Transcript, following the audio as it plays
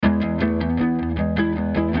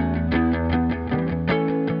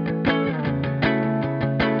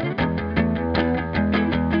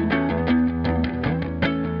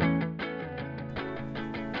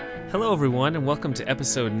everyone, and welcome to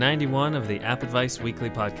episode 91 of the App Advice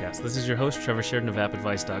Weekly Podcast. This is your host, Trevor Sheridan of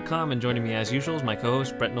AppAdvice.com, and joining me as usual is my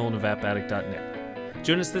co-host, Brett Nolan of AppAddict.net.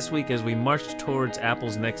 Join us this week as we march towards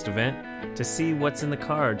Apple's next event to see what's in the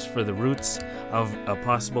cards for the roots of a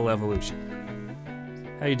possible evolution.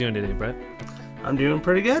 How are you doing today, Brett? I'm doing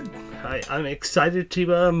pretty good. I'm excited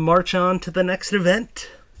to march on to the next event.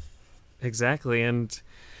 Exactly, and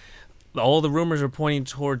all the rumors are pointing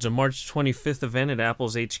towards a March 25th event at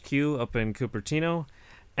Apple's HQ up in Cupertino.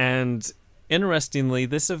 And interestingly,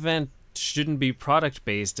 this event shouldn't be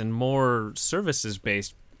product-based and more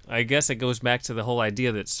services-based. I guess it goes back to the whole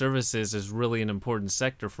idea that services is really an important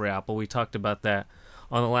sector for Apple. We talked about that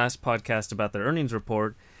on the last podcast about their earnings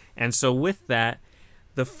report. And so with that,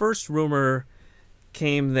 the first rumor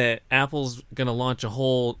came that Apple's going to launch a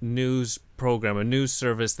whole news program, a news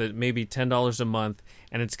service that may be $10 a month,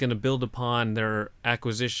 and it's going to build upon their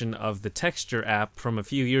acquisition of the Texture app from a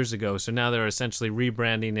few years ago. So now they're essentially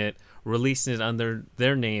rebranding it, releasing it under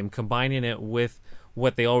their name, combining it with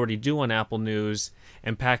what they already do on Apple News,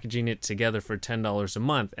 and packaging it together for $10 a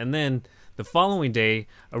month. And then the following day,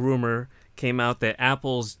 a rumor came out that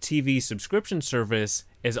Apple's TV subscription service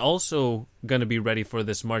is also going to be ready for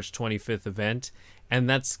this March 25th event, and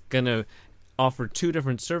that's going to offer two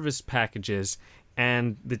different service packages.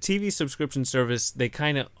 And the TV subscription service, they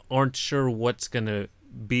kind of aren't sure what's going to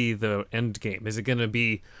be the end game. Is it going to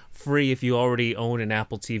be free if you already own an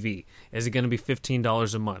Apple TV? Is it going to be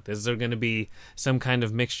 $15 a month? Is there going to be some kind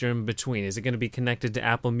of mixture in between? Is it going to be connected to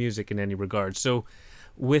Apple Music in any regard? So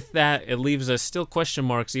with that, it leaves us still question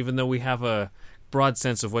marks, even though we have a broad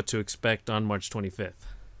sense of what to expect on March 25th.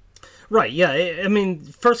 Right, yeah. I mean,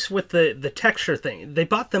 first with the Texture thing, they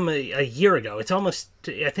bought them a year ago. It's almost,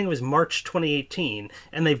 I think it was March 2018,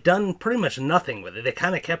 and they've done pretty much nothing with it. They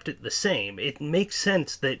kind of kept it the same. It makes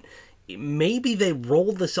sense that maybe they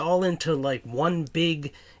rolled this all into like one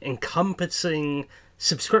big encompassing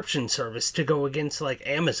subscription service to go against like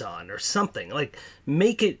Amazon or something. Like,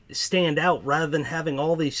 make it stand out rather than having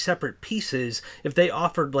all these separate pieces. If they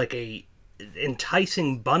offered like a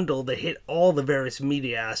enticing bundle that hit all the various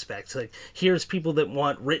media aspects, like here's people that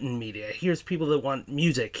want written media, here's people that want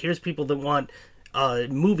music, here's people that want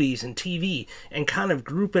movies and TV, and kind of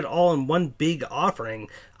group it all in one big offering,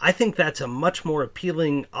 I think that's a much more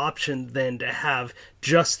appealing option than to have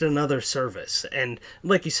just another service. And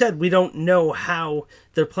like you said, we don't know how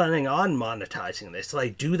they're planning on monetizing this.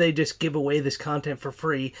 Like, do they just give away this content for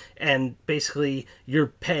free and basically you're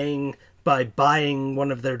paying by buying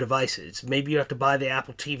one of their devices? Maybe you have to buy the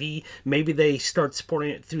Apple TV. Maybe they start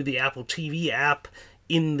supporting it through the Apple TV app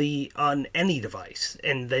on any device,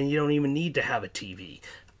 and then you don't even need to have a TV.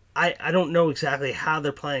 I don't know exactly how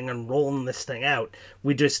they're planning on rolling this thing out.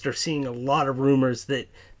 We just are seeing a lot of rumors that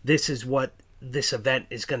this is what this event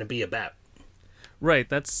is going to be about. Right,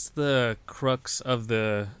 that's the crux of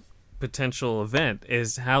the potential event,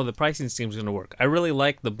 is how the pricing scheme is going to work. I really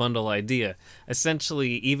like the bundle idea.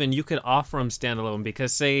 Essentially, even you could offer them standalone,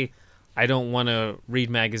 because say I don't want to read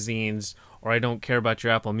magazines, or I don't care about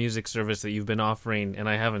your Apple Music service that you've been offering and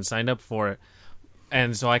I haven't signed up for it,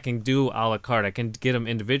 and so I can do a la carte. I can get them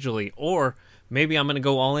individually, or maybe I'm going to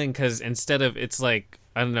go all in, because instead of, it's like,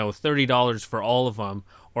 I don't know, $30 for all of them,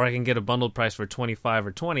 or I can get a bundled price for $25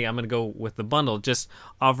 or $20, I'm going to go with the bundle. It just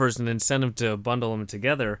offers an incentive to bundle them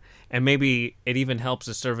together, and maybe it even helps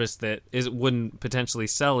a service that wouldn't potentially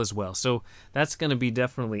sell as well. So that's going to be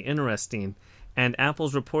definitely interesting. And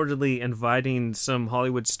Apple's reportedly inviting some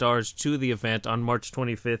Hollywood stars to the event on March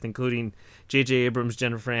 25th, including J.J. Abrams,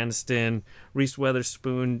 Jennifer Aniston, Reese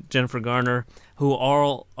Witherspoon, Jennifer Garner, who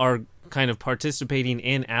all are kind of participating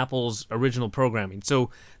in Apple's original programming. So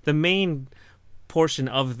the main portion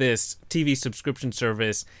of this TV subscription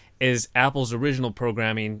service is Apple's original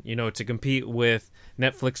programming, to compete with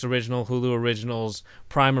Netflix original, Hulu originals,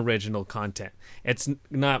 Prime original content. It's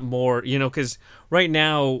not more, because right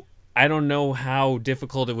now, I don't know how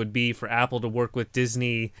difficult it would be for Apple to work with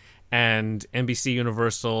Disney and NBC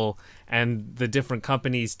Universal and the different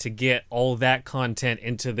companies to get all that content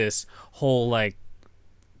into this whole like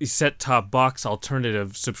set-top box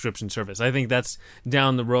alternative subscription service. I think that's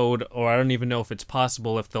down the road, or I don't even know if it's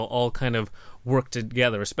possible if they'll all kind of work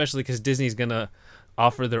together, especially because Disney's going to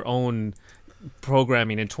offer their own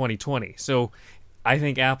programming in 2020. So I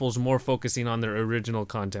think Apple's more focusing on their original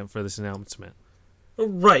content for this announcement.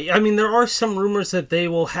 Right. I mean, there are some rumors that they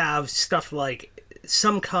will have stuff like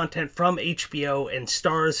some content from HBO and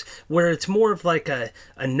Starz where it's more of like a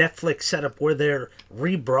Netflix setup where they're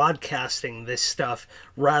rebroadcasting this stuff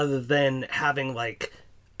rather than having like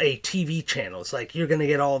a TV channel. It's like you're going to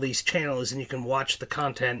get all these channels and you can watch the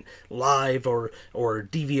content live or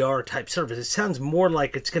DVR type service. It sounds more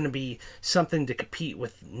like it's going to be something to compete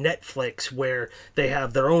with Netflix, where they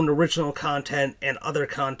have their own original content and other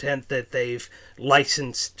content that they've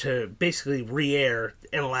licensed to basically re-air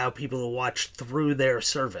and allow people to watch through their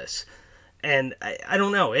service. And I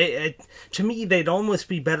don't know. To me, they'd almost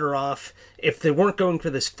be better off if they weren't going for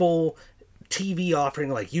this full TV offering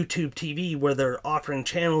like YouTube TV, where they're offering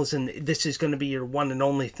channels and this is going to be your one and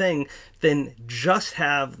only thing, then just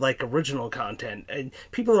have like original content. And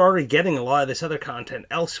people are already getting a lot of this other content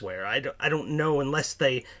elsewhere. I don't know, unless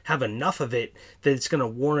they have enough of it, that it's going to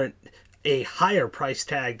warrant a higher price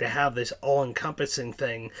tag to have this all-encompassing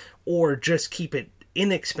thing, or just keep it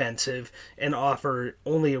inexpensive and offer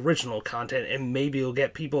only original content, and maybe you'll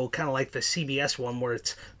get people kind of like the CBS one, where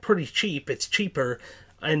it's pretty cheap, it's cheaper,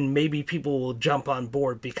 and maybe people will jump on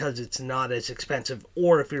board because it's not as expensive.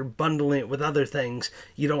 Or if you're bundling it with other things,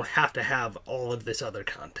 you don't have to have all of this other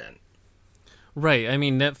content. Right. I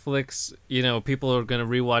mean, Netflix, people are going to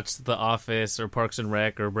rewatch The Office or Parks and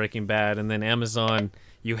Rec or Breaking Bad, and then Amazon,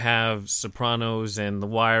 you have Sopranos and The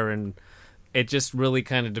Wire, and it just really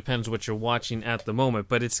kind of depends what you're watching at the moment.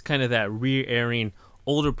 But it's kind of that re-airing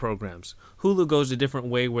older programs. Hulu goes a different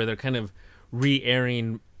way, where they're kind of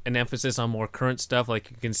re-airing an emphasis on more current stuff. Like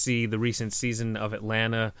you can see the recent season of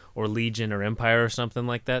Atlanta or Legion or Empire or something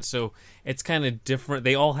like that. So it's kind of different.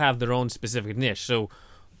 They all have their own specific niche. So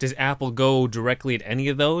does Apple go directly at any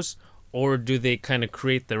of those, or do they kind of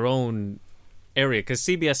create their own area? Because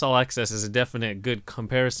CBS All Access is a definite good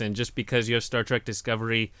comparison, just because you have Star Trek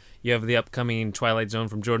Discovery, you have the upcoming Twilight Zone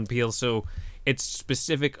from Jordan Peele, so it's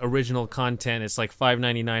specific original content. It's like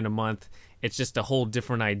 $5.99 a month. It's just a whole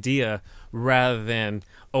different idea, rather than,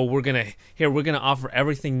 we're gonna offer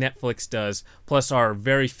everything Netflix does plus our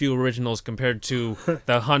very few originals compared to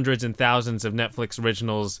the hundreds and thousands of Netflix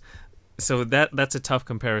originals. So that's a tough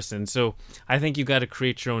comparison. So I think you got to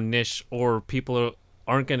create your own niche, or people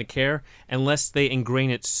aren't going to care unless they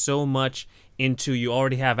ingrain it so much into, you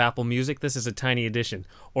already have Apple Music, this is a tiny addition,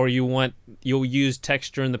 or you'll use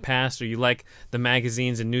texture in the past, or you like the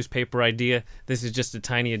magazines and newspaper idea, this is just a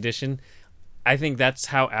tiny addition. I think that's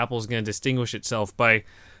how Apple's going to distinguish itself, by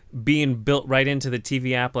being built right into the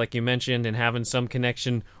TV app like you mentioned, and having some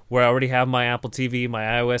connection where I already have my Apple TV, my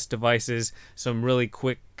iOS devices, some really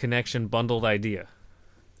quick connection bundled idea.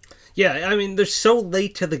 Yeah, I mean, they're so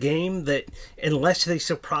late to the game that unless they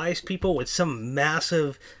surprise people with some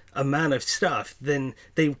massive amount of stuff, then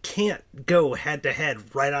they can't go head to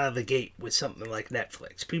head right out of the gate with something like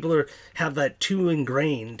Netflix. People have that too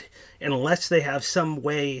ingrained, and unless they have some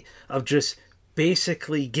way of just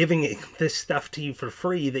basically giving this stuff to you for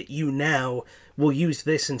free, that you now will use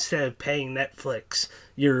this instead of paying Netflix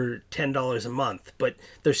your $10 a month. But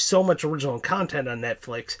there's so much original content on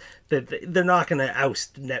Netflix that they're not going to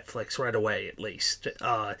oust Netflix right away, at least.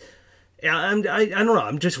 I don't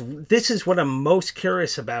know. This is what I'm most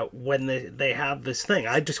curious about when they have this thing.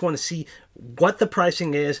 I just want to see what the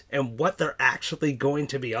pricing is and what they're actually going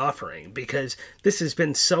to be offering, because this has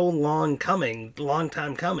been so long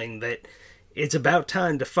time coming, that it's about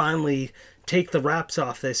time to finally take the wraps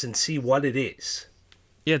off this and see what it is.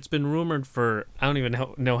 Yeah, it's been rumored for, I don't even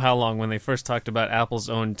know how long, when they first talked about Apple's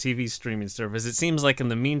own TV streaming service. It seems like in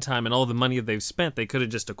the meantime, and all the money they've spent, they could have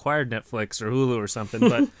just acquired Netflix or Hulu or something,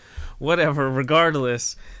 but whatever,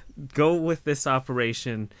 regardless, go with this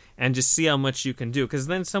operation and just see how much you can do. Because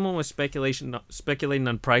then someone was speculating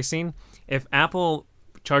on pricing. If Apple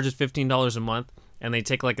charges $15 a month and they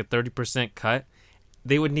take like a 30% cut,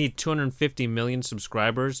 they would need 250 million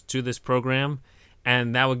subscribers to this program,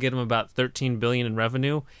 and that would get them about $13 billion in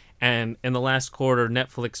revenue. And in the last quarter,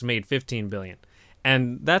 Netflix made $15 billion.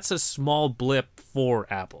 And that's a small blip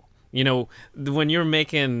for Apple. When you're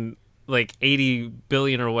making like $80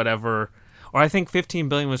 billion or whatever, or I think $15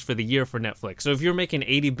 billion was for the year for Netflix. So if you're making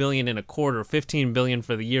 $80 billion in a quarter, $15 billion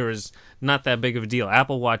for the year is not that big of a deal.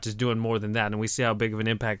 Apple Watch is doing more than that, and we see how big of an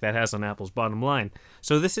impact that has on Apple's bottom line.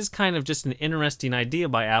 So this is kind of just an interesting idea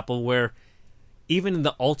by Apple, where even in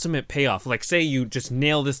the ultimate payoff, like say you just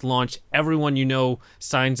nail this launch, everyone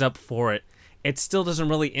signs up for it, it still doesn't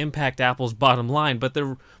really impact Apple's bottom line, but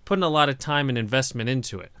they're putting a lot of time and investment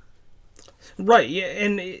into it. Right, yeah,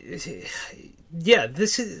 and yeah,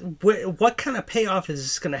 this is what kind of payoff is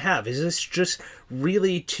this going to have? Is this just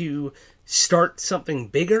really to start something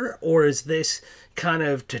bigger, or is this kind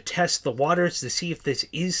of to test the waters to see if this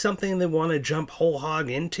is something they want to jump whole hog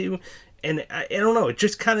into? And I don't know, it's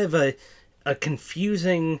just kind of a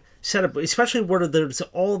confusing setup, especially where there's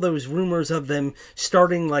all those rumors of them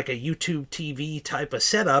starting like a YouTube TV type of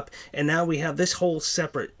setup, and now we have this whole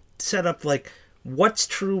separate setup. Like, what's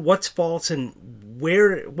true, what's false, and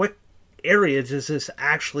what area does this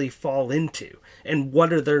actually fall into, and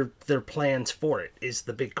what are their plans for it? Is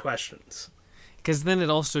the big questions. Because then it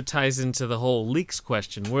also ties into the whole leaks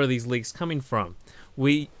question. Where are these leaks coming from?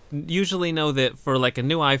 We usually know that for like a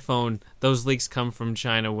new iPhone, those leaks come from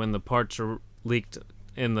China when the parts are leaked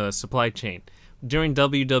in the supply chain. During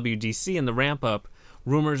WWDC and the ramp up,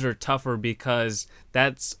 rumors are tougher because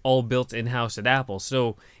that's all built in-house at Apple.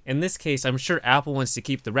 So in this case, I'm sure Apple wants to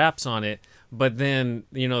keep the wraps on it, but then,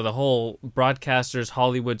 the whole broadcasters,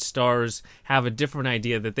 Hollywood stars have a different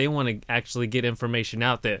idea that they want to actually get information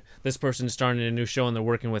out that this person's starting a new show and they're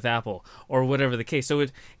working with Apple or whatever the case. So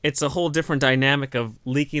it's a whole different dynamic of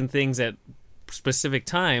leaking things at specific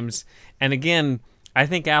times. And again, I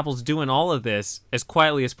think Apple's doing all of this as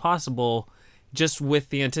quietly as possible, just with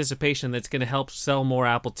the anticipation that's going to help sell more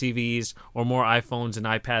Apple TVs or more iPhones and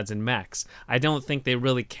iPads and Macs. I don't think they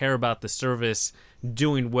really care about the service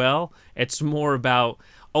doing well. It's more about,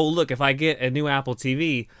 oh, look, if I get a new Apple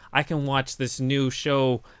TV, I can watch this new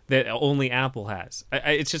show that only Apple has.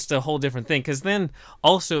 It's just a whole different thing. Because then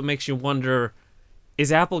also it makes you wonder,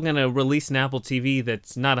 is Apple going to release an Apple TV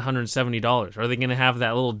that's not $170? Are they going to have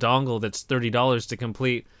that little dongle that's $30 to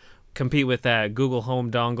compete with that Google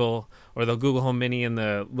Home dongle or the Google Home Mini and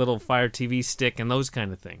the little Fire TV stick and those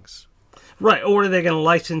kind of things? Right, or are they going to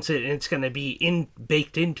license it and it's going to be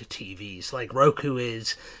baked into TVs like Roku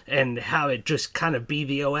is, and have it just kind of be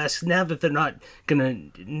the OS? Now that they're not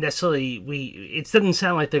going to necessarily, it doesn't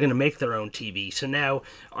sound like they're going to make their own TV. So now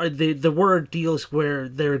are the word deals where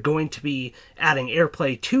they're going to be adding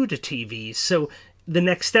AirPlay 2 to TVs. So the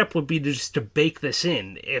next step would be just to bake this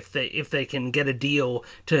in if they can get a deal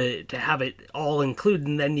to have it all included,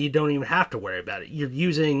 and then you don't even have to worry about it. You're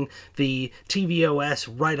using the tvOS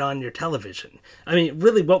right on your television. I mean,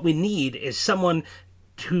 really what we need is someone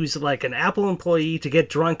who's like an Apple employee to get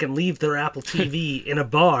drunk and leave their Apple TV in a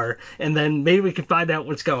bar, and then maybe we can find out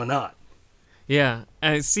what's going on. Yeah,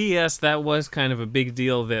 at CES that was kind of a big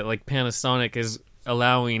deal that like Panasonic is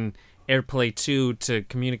allowing AirPlay 2 to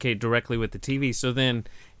communicate directly with the TV. So then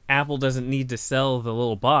Apple doesn't need to sell the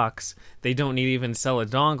little box. They don't need to even sell a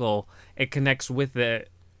dongle. It connects with the,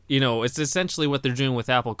 it's essentially what they're doing with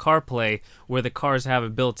Apple CarPlay, where the cars have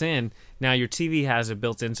it built in. Now your TV has it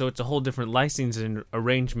built in, so it's a whole different licensing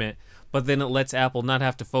arrangement. But then it lets Apple not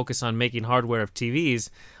have to focus on making hardware of TVs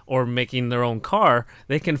or making their own car.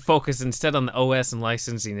 They can focus instead on the OS and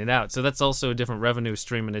licensing it out. So that's also a different revenue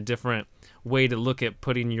stream and a different way to look at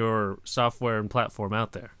putting your software and platform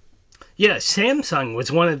out there. Yeah, Samsung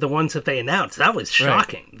was one of the ones that they announced. That was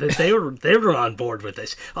shocking that they were on board with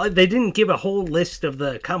this. They didn't give a whole list of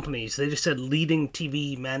the companies. They just said leading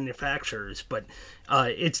TV manufacturers. But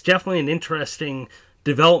it's definitely an interesting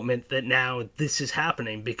development that now this is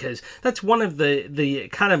happening, because that's one of the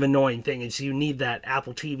kind of annoying thing is you need that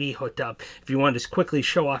Apple TV hooked up if you want to just quickly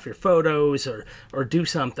show off your photos or do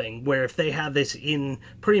something, where if they had this in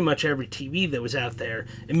pretty much every TV that was out there,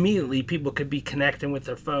 immediately people could be connecting with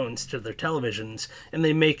their phones to their televisions, and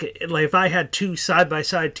they make it like if I had two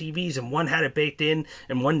side-by-side TVs and one had it baked in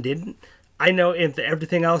and one didn't, I know if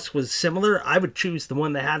everything else was similar, I would choose the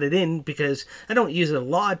one that had it in, because I don't use it a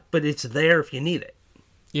lot, but it's there if you need it.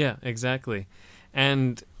 Yeah, exactly.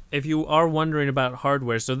 And if you are wondering about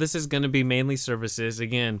hardware, so this is going to be mainly services.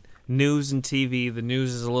 Again, news and TV. The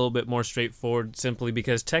news is a little bit more straightforward simply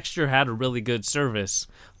because Texture had a really good service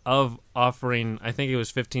of offering, I think it was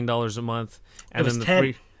 $15 a month. And it was then the 10.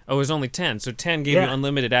 free. Oh, it was only 10. So 10 gave you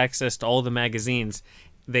unlimited access to all the magazines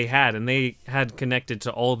they had, and they had connected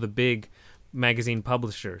to all the big magazine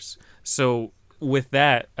publishers. So with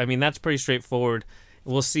that, I mean, that's pretty straightforward.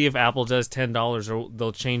 We'll see if Apple does $10 or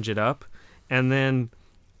they'll change it up. And then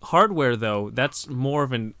hardware, though, that's more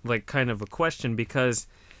of an kind of a question, because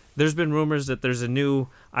there's been rumors that there's a new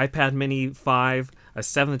iPad Mini 5, a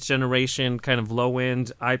 7th generation kind of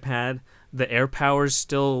low-end iPad. The AirPower's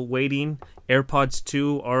still waiting. AirPods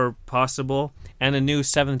 2 are possible. And a new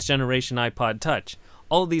 7th generation iPod Touch.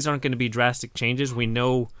 All of these aren't going to be drastic changes. We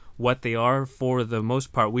know what they are for the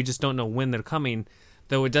most part. We just don't know when they're coming,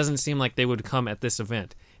 though it doesn't seem like they would come at this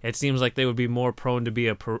event. It seems like they would be more prone to be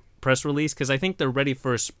a press release, because I think they're ready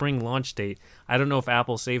for a spring launch date. I don't know if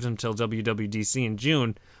Apple saves them until WWDC in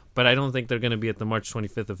June, but I don't think they're going to be at the March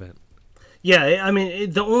 25th event. Yeah, I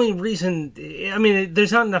mean, the only reason, I mean,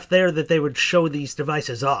 there's not enough there that they would show these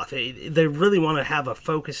devices off. They really want to have a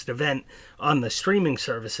focused event on the streaming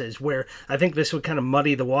services where I think this would kind of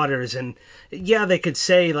muddy the waters. And yeah, they could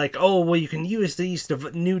say, like, oh, well, you can use these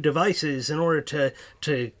new devices in order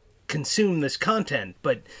to consume this content.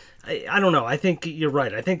 But I don't know. I think you're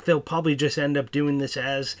right. I think they'll probably just end up doing this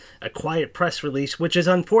as a quiet press release, which is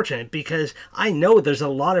unfortunate because I know there's a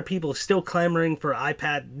lot of people still clamoring for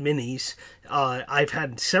iPad minis. I've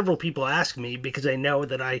had several people ask me because they know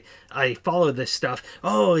that I follow this stuff.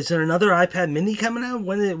 Oh, is there another iPad mini coming out?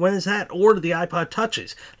 When is that? Or the iPod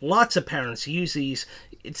Touches. Lots of parents use these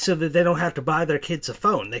so that they don't have to buy their kids a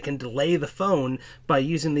phone. They can delay the phone by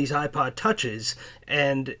using these iPod Touches.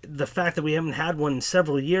 And the fact that we haven't had one in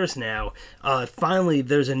several years now, finally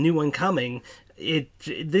there's a new one coming.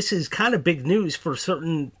 This is kind of big news for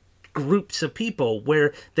certain groups of people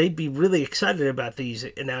where they'd be really excited about these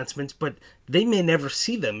announcements, but they may never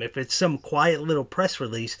see them if it's some quiet little press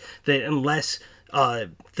release that unless the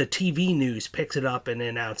TV news picks it up and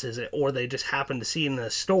announces it, or they just happen to see it in a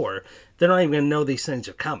store, they're not even going to know these things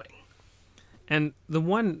are coming. And the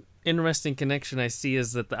one interesting connection I see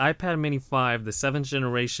is that the iPad Mini 5, the 7th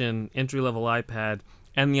generation entry-level iPad,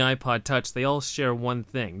 and the iPod Touch, they all share one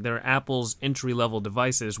thing. They're Apple's entry-level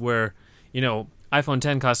devices where, iPhone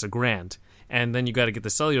 10 costs $1,000, and then you got to get the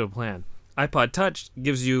cellular plan. iPod Touch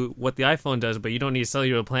gives you what the iPhone does, but you don't need a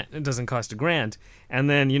cellular plan. It doesn't cost $1,000. And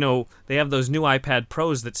then, they have those new iPad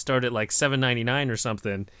Pros that start at like $799 or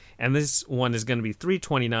something, and this one is going to be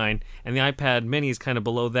 $329, and the iPad Mini is kind of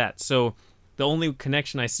below that. So the only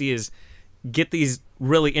connection I see is get these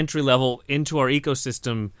really entry-level into our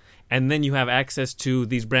ecosystem, and then you have access to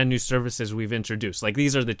these brand new services we've introduced. Like,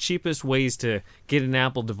 these are the cheapest ways to get an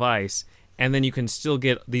Apple device, and then you can still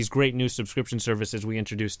get these great new subscription services we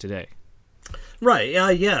introduced today. Right.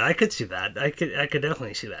 Yeah, I could see that. I could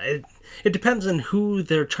definitely see that. It depends on who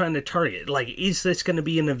they're trying to target. Like, is this going to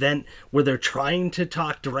be an event where they're trying to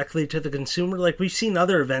talk directly to the consumer? Like, we've seen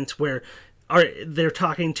other events where they're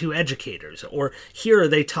talking to educators, or here are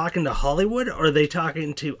they talking to Hollywood, or are they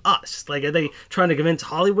talking to us? Like, are they trying to convince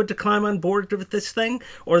Hollywood to climb on board with this thing,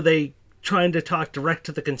 or are they trying to talk direct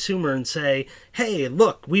to the consumer and say, hey,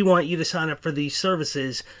 look, we want you to sign up for these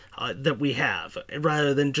services that we have,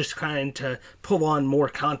 rather than just trying to pull on more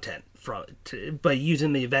content by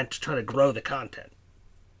using the event to try to grow the content.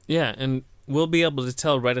 Yeah, and we'll be able to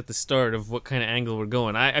tell right at the start of what kind of angle we're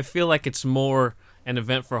going. I feel like it's more an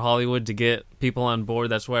event for Hollywood to get people on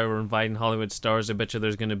board. That's why we're inviting Hollywood stars. I bet you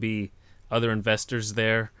there's going to be other investors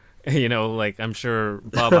there. Like I'm sure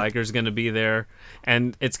Bob Iger's going to be there,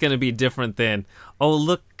 and it's going to be different than, oh,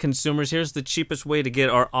 look, consumers, here's the cheapest way to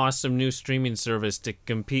get our awesome new streaming service to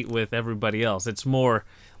compete with everybody else. It's more,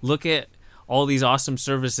 look at all these awesome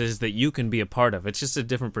services that you can be a part of. It's just a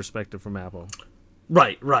different perspective from Apple.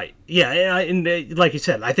 Right. Yeah, and like you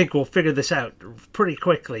said, I think we'll figure this out pretty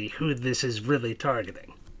quickly, who this is really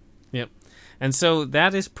targeting. Yep. And so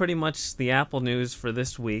that is pretty much the Apple news for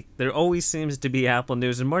this week. There always seems to be Apple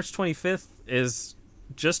news, and March 25th is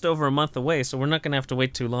just over a month away, so we're not going to have to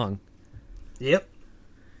wait too long. Yep.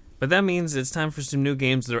 But that means it's time for some new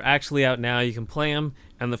games that are actually out now. You can play them,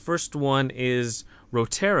 and the first one is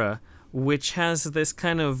Roterra, which has this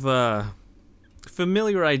kind of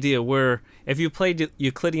familiar idea where if you played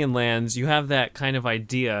Euclidean Lands, you have that kind of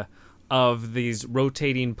idea of these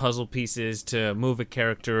rotating puzzle pieces to move a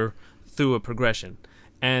character through a progression.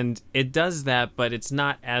 And it does that, but it's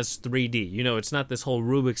not as 3D. It's not this whole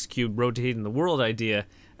Rubik's Cube rotating the world idea.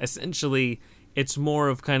 Essentially, it's more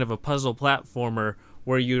of kind of a puzzle platformer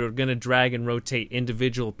where you're going to drag and rotate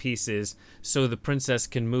individual pieces so the princess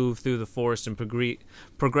can move through the forest and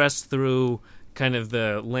progress through kind of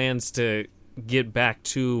the lands to get back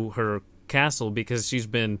to her castle because she's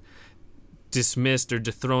been dismissed or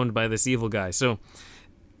dethroned by this evil guy. So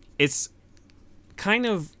it's kind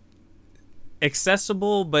of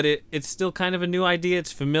accessible, but it's still kind of a new idea.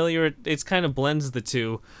 It's familiar. It's kind of blends the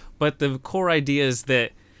two. But the core idea is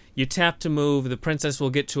that you tap to move. The princess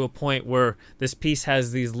will get to a point where this piece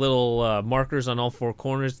has these little markers on all four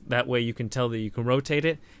corners. That way you can tell that you can rotate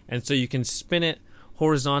it. And so you can spin it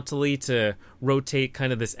horizontally to rotate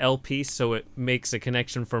kind of this L piece so it makes a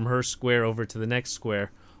connection from her square over to the next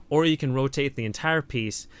square. Or you can rotate the entire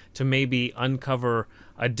piece to maybe uncover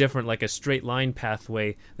a different, like a straight line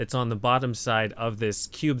pathway that's on the bottom side of this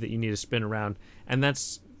cube that you need to spin around. And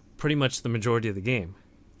that's pretty much the majority of the game.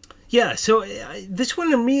 Yeah, so this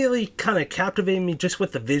one immediately kind of captivated me just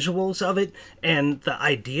with the visuals of it and the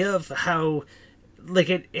idea of how like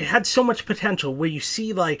it had so much potential where you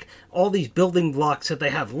see like all these building blocks that they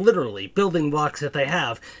have, literally building blocks that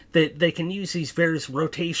they can use these various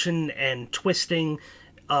rotation and twisting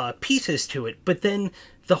pieces to it. But then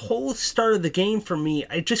the whole start of the game for me,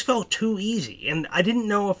 it just felt too easy, and I didn't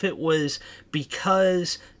know if it was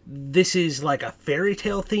because this is like a fairy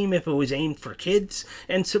tale theme, if it was aimed for kids.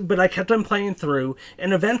 And so, but I kept on playing through,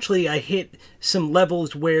 and eventually I hit some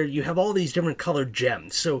levels where you have all these different colored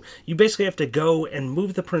gems. So you basically have to go and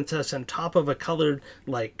move the princess on top of a colored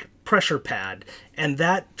like pressure pad, and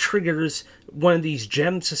that triggers one of these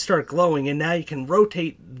gems to start glowing, and now you can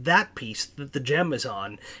rotate that piece that the gem is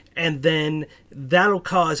on, and then that'll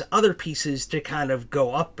cause other pieces to kind of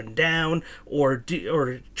go up and down, or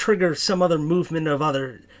trigger some other movement of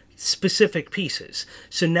other specific pieces.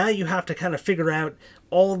 So now you have to kind of figure out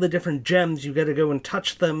all the different gems. You got to go and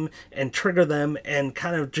touch them and trigger them and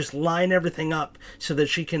kind of just line everything up so that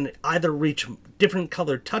she can either reach different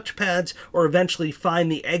colored touchpads or eventually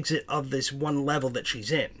find the exit of this one level that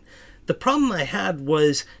she's in. The problem I had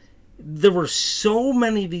was there were so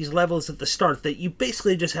many of these levels at the start that you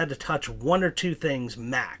basically just had to touch one or two things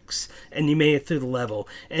max and you made it through the level,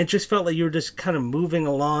 and it just felt like you were just kind of moving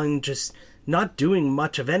along, just not doing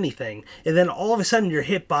much of anything. And then all of a sudden you're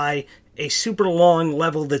hit by a super long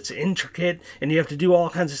level that's intricate and you have to do all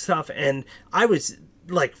kinds of stuff, and I was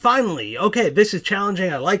like, finally, okay, this is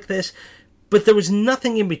challenging, I like this. But there was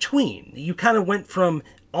nothing in between. You kind of went from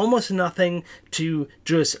almost nothing to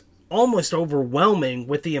just almost overwhelming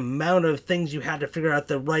with the amount of things you had to figure out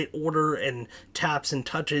the right order and taps and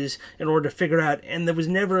touches in order to figure out, and there was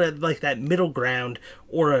never like that middle ground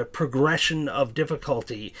or a progression of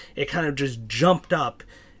difficulty. It kind of just jumped up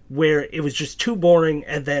where it was just too boring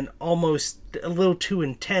and then almost a little too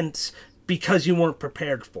intense because you weren't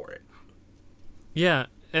prepared for it. Yeah,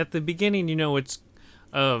 at the beginning, it's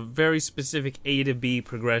a very specific A to B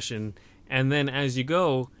progression, and then as you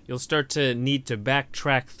go, you'll start to need to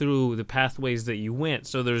backtrack through the pathways that you went.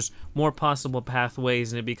 So there's more possible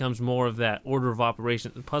pathways, and it becomes more of that order of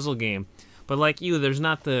operations puzzle game. But like you, there's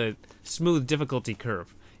not the smooth difficulty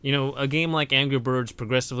curve. A game like Angry Birds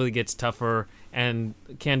progressively gets tougher, and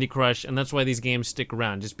Candy Crush, and that's why these games stick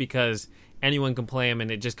around, just because anyone can play them, and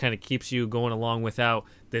it just kind of keeps you going along without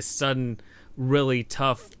this sudden, really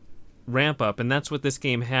tough ramp up. And that's what this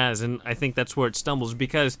game has, and I think that's where it stumbles,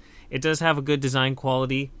 because it does have a good design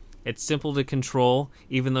quality. It's simple to control,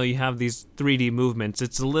 even though you have these 3D movements.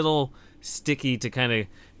 It's a little sticky to kind of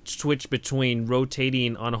switch between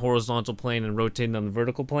rotating on a horizontal plane and rotating on the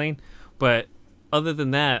vertical plane. But other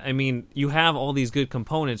than that, I mean, you have all these good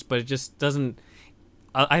components, but it just doesn't...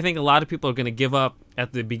 I think a lot of people are going to give up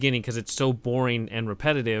at the beginning because it's so boring and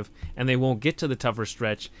repetitive, and they won't get to the tougher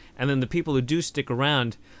stretch. And then the people who do stick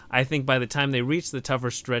around, I think by the time they reach the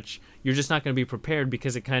tougher stretch, you're just not going to be prepared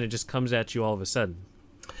because it kind of just comes at you all of a sudden.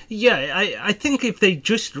 Yeah, I think if they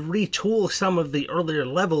just retool some of the earlier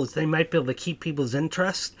levels, they might be able to keep people's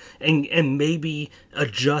interest and maybe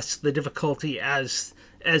adjust the difficulty as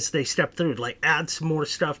they step through, like add some more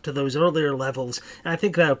stuff to those earlier levels, and I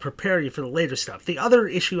think that'll prepare you for the later stuff. The other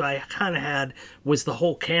issue I kind of had was the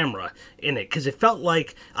whole camera in it, because it felt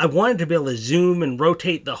like I wanted to be able to zoom and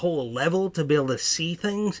rotate the whole level to be able to see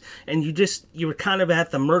things, and you were kind of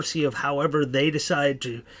at the mercy of however they decided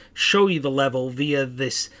to show you the level via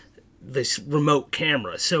this remote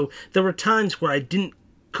camera. So there were times where I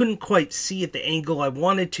couldn't quite see at the angle I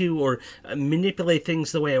wanted to, or manipulate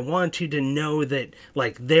things the way I wanted to know that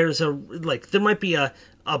like there might be a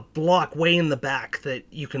block way in the back that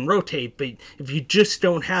you can rotate, but if you just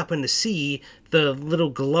don't happen to see the little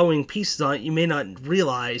glowing pieces on it, you may not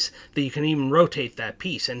realize that you can even rotate that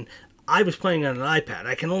piece. And I was playing on an iPad.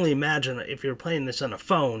 I can only imagine if you're playing this on a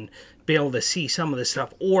phone, be able to see some of this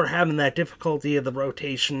stuff, or having that difficulty of the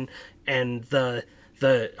rotation and the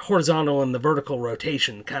horizontal and the vertical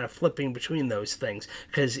rotation, kind of flipping between those things,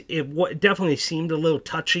 because it definitely seemed a little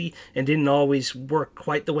touchy and didn't always work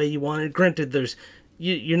quite the way you wanted. Granted,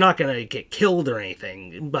 you're not going to get killed or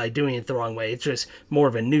anything by doing it the wrong way. It's just more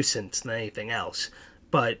of a nuisance than anything else.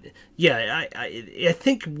 But yeah, I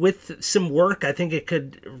think with some work, I think it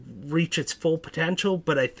could reach its full potential,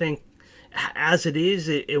 but I think as it is,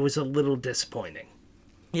 it was a little disappointing.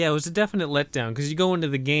 Yeah, it was a definite letdown, because you go into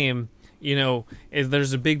the game,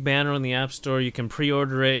 there's a big banner on the App Store, you can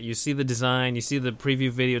pre-order it, you see the design, you see the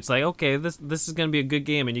preview video, it's like, okay, this is going to be a good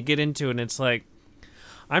game, and you get into it, and it's like,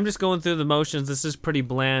 I'm just going through the motions, this is pretty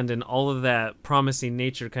bland, and all of that promising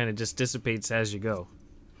nature kind of just dissipates as you go.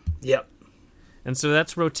 Yep. And so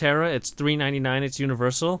that's Roterra, it's $3.99, it's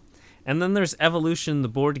universal. And then there's Evolution, the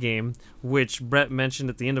board game, which Brett mentioned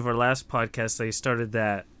at the end of our last podcast. They started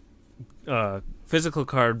that physical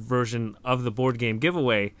card version of the board game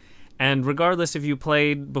giveaway. And regardless if you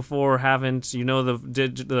played before or haven't, you know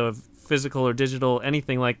the physical or digital,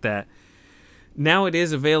 anything like that, now it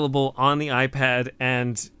is available on the iPad.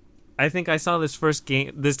 And I think I saw this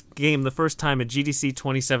game the first time at GDC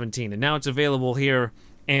 2017, and now it's available here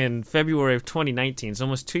in February of 2019. It's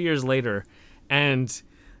almost 2 years later, and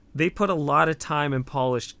they put a lot of time and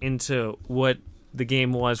polish into what the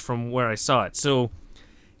game was from where I saw it. So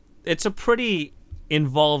it's a pretty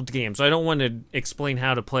involved game, so I don't want to explain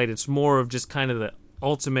how to play it. It's more of just kind of the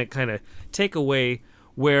ultimate kind of takeaway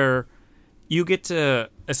where you get to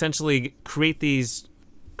essentially create these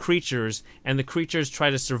creatures, and the creatures try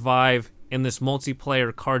to survive in this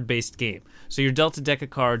multiplayer card-based game. So you're dealt a deck of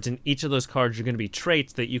cards, and each of those cards are going to be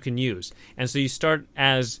traits that you can use. And so you start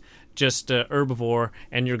as just a herbivore,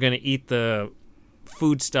 and you're going to eat the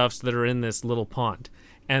foodstuffs that are in this little pond.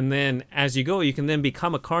 And then as you go, you can then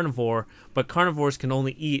become a carnivore, but carnivores can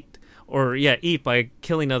only eat by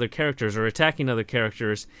killing other characters or attacking other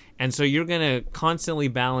characters. And so you're going to constantly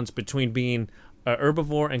balance between being a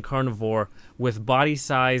herbivore and carnivore with body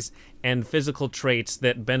size and physical traits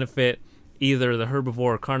that benefit either the herbivore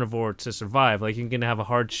or carnivore to survive. Like, you're going to have a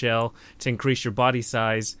hard shell to increase your body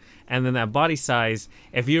size, and then that body size,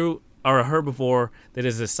 if you are a herbivore that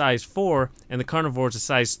is a size 4 and the carnivore is a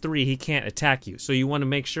size 3, he can't attack you. So you want to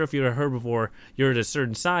make sure if you're a herbivore, you're at a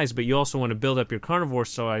certain size, but you also want to build up your carnivore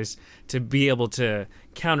size to be able to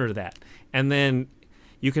counter that. And then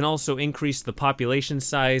you can also increase the population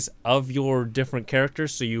size of your different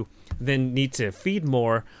characters, so you then need to feed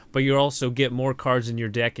more, but you also get more cards in your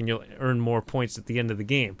deck and you'll earn more points at the end of the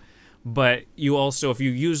game. But you also, if you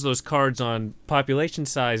use those cards on population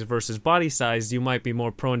size versus body size, you might be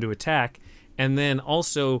more prone to attack. And then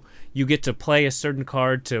also you get to play a certain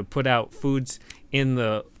card to put out foods in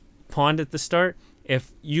the pond at the start.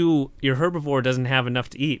 If your herbivore doesn't have enough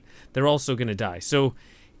to eat, they're also going to die. So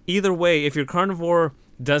either way, if your carnivore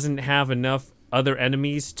doesn't have enough other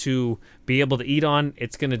enemies to be able to eat on,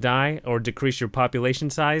 it's going to die or decrease your population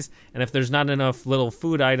size. And if there's not enough little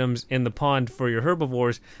food items in the pond for your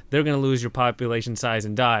herbivores, they're going to lose your population size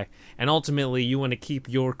and die. And ultimately, you want to keep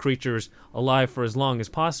your creatures alive for as long as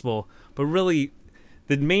possible. But really,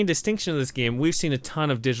 the main distinction of this game, we've seen a ton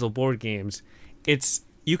of digital board games.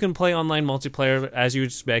 You can play online multiplayer as you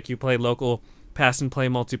would expect. You play local pass and play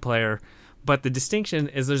multiplayer. But the distinction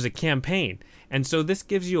is there's a campaign. And so this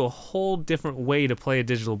gives you a whole different way to play a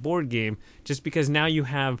digital board game, just because now you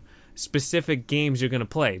have specific games you're going to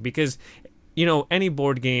play. Because, any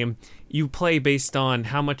board game, you play based on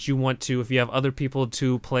how much you want to, if you have other people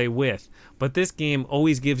to play with. But this game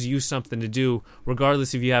always gives you something to do,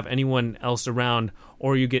 regardless if you have anyone else around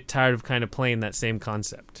or you get tired of kind of playing that same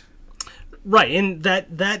concept. Right, and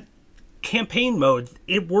that campaign mode,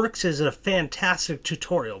 it works as a fantastic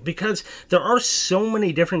tutorial because there are so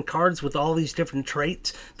many different cards with all these different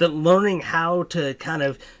traits that learning how to kind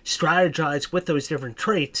of strategize with those different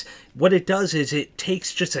traits, what it does is it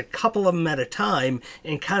takes just a couple of them at a time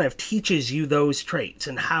and kind of teaches you those traits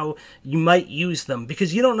and how you might use them,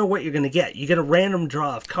 because you don't know what you're going to get. You get a random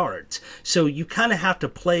draw of cards, so you kind of have to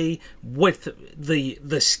play with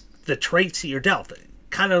the traits that you're dealt,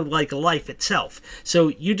 kind of like life itself. So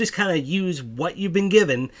you just kind of use what you've been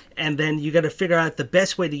given, and then you got to figure out the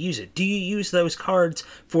best way to use it. Do you use those cards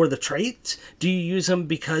for the traits? Do you use them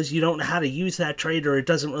because you don't know how to use that trait, or it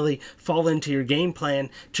doesn't really fall into your game plan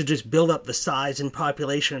to just build up the size and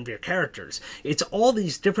population of your characters? It's all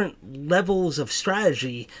these different levels of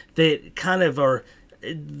strategy that kind of are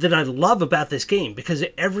that I love about this game, because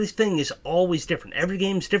everything is always different. Every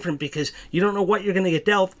game's different because you don't know what you're going to get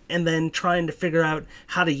dealt, and then trying to figure out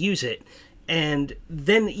how to use it. And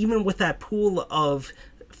then even with that pool of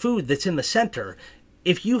food that's in the center,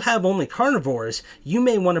 if you have only carnivores, you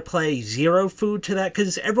may want to play 0 food to that,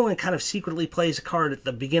 because everyone kind of secretly plays a card at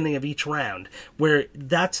the beginning of each round where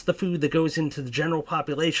that's the food that goes into the general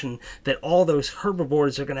population that all those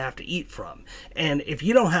herbivores are going to have to eat from. And if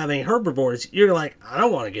you don't have any herbivores, you're like, I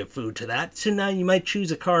don't want to give food to that. So now you might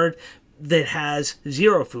choose a card that has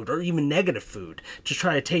 0 food or even negative food to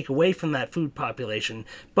try to take away from that food population.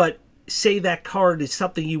 But say that card is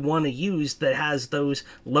something you want to use that has those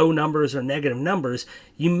low numbers or negative numbers,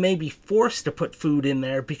 you may be forced to put food in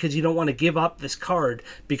there because you don't want to give up this card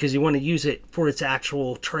because you want to use it for its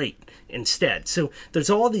actual trait instead. So there's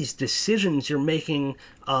all these decisions you're making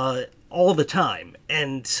all the time,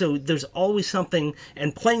 and so there's always something,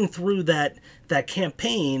 and playing through that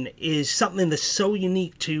campaign is something that's so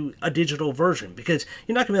unique to a digital version, because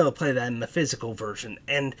you're not going to be able to play that in the physical version.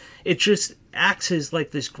 And it just, acts as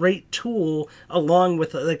like this great tool along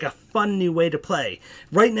with like a fun new way to play.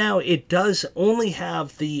 Right now, it does only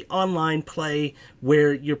have the online play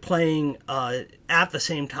where you're playing at the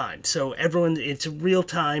same time. So it's real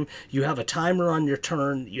time. You have a timer on your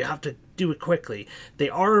turn. You have to do it quickly. They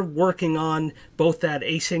are working on both that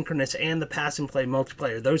asynchronous and the pass and play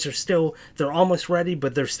multiplayer. Those are they're almost ready,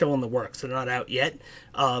 but they're still in the works. They're not out yet.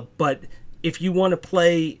 But if you want to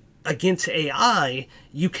play against AI,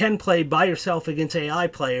 you can play by yourself against AI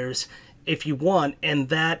players if you want, and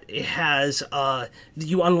that has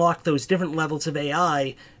you unlock those different levels of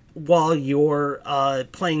AI while you're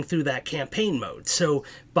playing through that campaign mode. So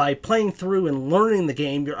by playing through and learning the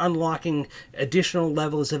game, you're unlocking additional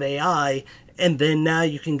levels of AI, and then now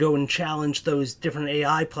you can go and challenge those different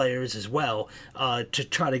AI players as well to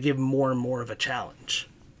try to give more and more of a challenge.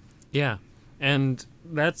 Yeah, and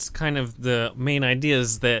that's kind of the main idea,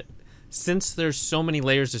 is that since there's so many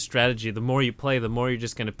layers of strategy, the more you play, the more you're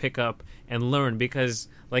just going to pick up and learn, because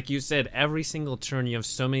like you said, every single turn you have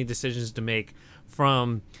so many decisions to make,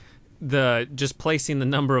 from just placing the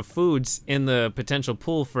number of foods in the potential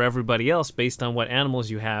pool for everybody else based on what animals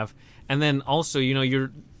you have, and then also,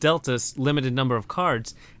 you're dealt a limited number of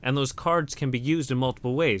cards, and those cards can be used in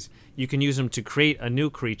multiple ways. You can use them to create a new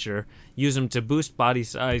creature, use them to boost body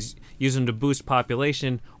size, use them to boost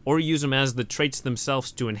population, or use them as the traits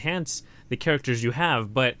themselves to enhance the characters you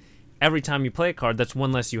have. But every time you play a card, that's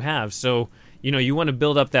one less you have. So, you want to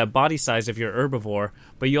build up that body size if you're herbivore,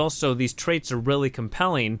 but these traits are really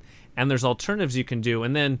compelling, and there's alternatives you can do.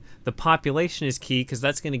 And then the population is key, because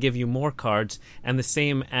that's going to give you more cards, and the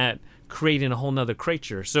same at creating a whole nother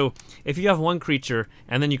creature. So if you have one creature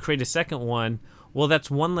and then you create a second one, well,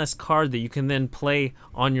 that's one less card that you can then play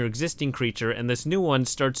on your existing creature, and this new one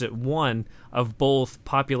starts at 1 of both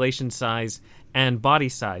population size and body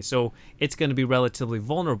size, so it's going to be relatively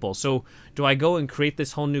vulnerable. So do I go and create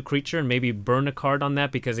this whole new creature and maybe burn a card on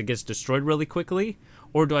that because it gets destroyed really quickly?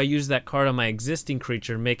 Or do I use that card on my existing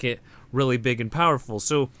creature and make it really big and powerful?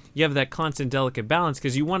 So you have that constant delicate balance,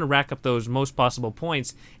 because you want to rack up those most possible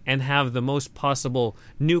points and have the most possible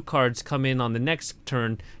new cards come in on the next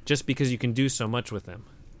turn, just because you can do so much with them.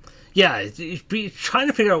 Yeah, trying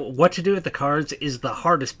to figure out what to do with the cards is the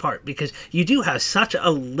hardest part, because you do have such a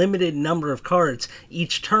limited number of cards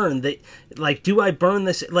each turn that, like, do I burn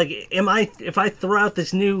this? Like, if I throw out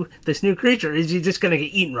this new creature, is he just going to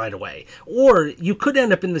get eaten right away? Or you could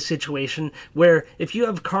end up in the situation where if you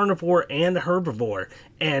have carnivore and herbivore,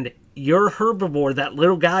 and your herbivore, that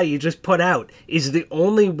little guy you just put out, is the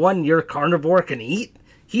only one your carnivore can eat,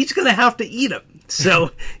 he's going to have to eat him.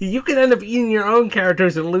 So you can end up eating your own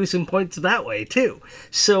characters and losing points that way too.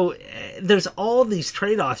 So there's all these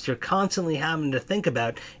trade-offs you're constantly having to think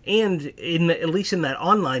about, and at least in that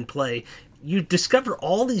online play, you discover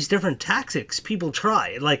all these different tactics people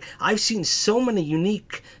try. Like, I've seen so many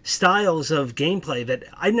unique styles of gameplay that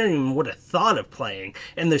I never even would have thought of playing.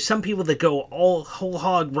 And there's some people that go all whole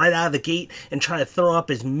hog right out of the gate and try to throw up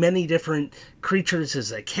as many different creatures as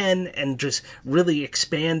they can and just really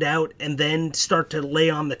expand out, and then start to lay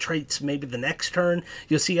on the traits maybe the next turn.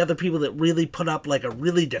 You'll see other people that really put up like a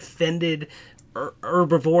really defended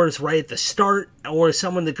herbivores right at the start, or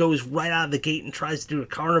someone that goes right out of the gate and tries to do a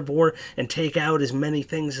carnivore and take out as many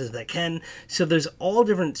things as they can. So there's all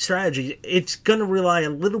different strategies. It's going to rely a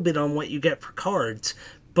little bit on what you get for cards,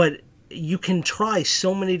 but you can try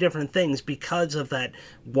so many different things because of that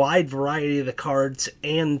wide variety of the cards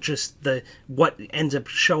and just what ends up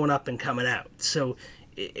showing up and coming out. So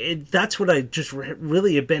that's what I just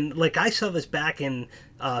really have been like. I saw this back in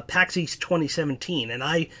PAX East 2017, and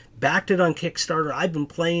I backed it on Kickstarter. I've been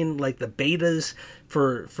playing like the betas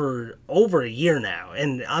for over a year now,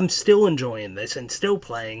 and I'm still enjoying this and still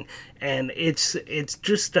playing. And it's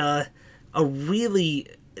just a really,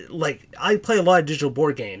 like, I play a lot of digital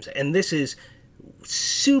board games, and this is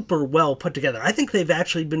super well put together. I think they've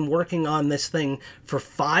actually been working on this thing for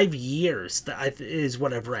 5 years, is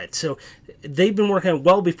what I've read. So they've been working on it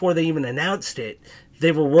well before they even announced it.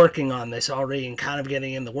 They were working on this already and kind of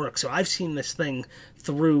getting in the work. So I've seen this thing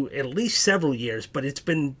through at least several years, but it's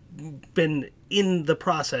been in the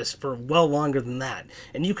process for well longer than that.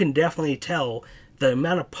 And you can definitely tell the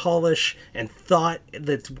amount of polish and thought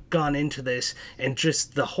that's gone into this, and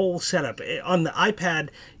just the whole setup. On the iPad,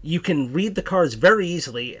 you can read the cards very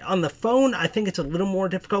easily. On the phone, I think it's a little more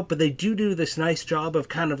difficult, but they do this nice job of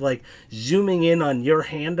kind of like zooming in on your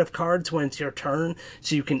hand of cards when it's your turn,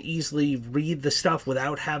 so you can easily read the stuff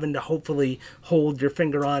without having to hopefully hold your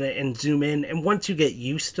finger on it and zoom in. And once you get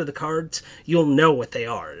used to the cards, you'll know what they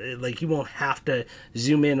are. Like, you won't have to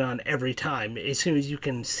zoom in on every time. As soon as you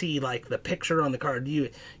can see like the picture on the card card,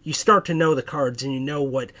 you start to know the cards, and you know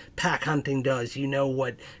what pack hunting does. You know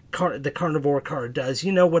what the carnivore card does.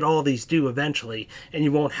 You know what all these do eventually, and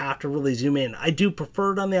you won't have to really zoom in. I do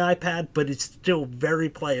prefer it on the iPad, but it's still very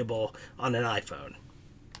playable on an iPhone.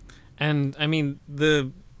 And I mean,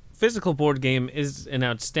 the physical board game is an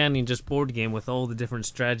outstanding just board game with all the different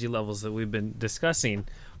strategy levels that we've been discussing,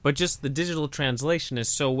 but just the digital translation is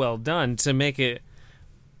so well done to make it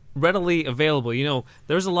readily available. You know,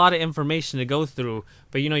 there's a lot of information to go through,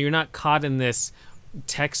 but you know, you're not caught in this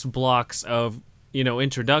text blocks of, you know,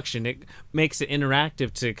 introduction. It makes it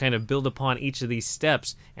interactive to kind of build upon each of these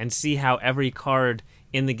steps and see how every card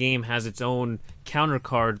in the game has its own counter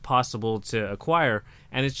card possible to acquire.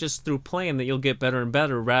 And it's just through playing that you'll get better and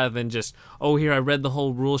better, rather than just, oh, here I read the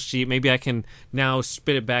whole rule sheet, maybe I can now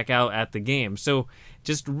spit it back out at the game. So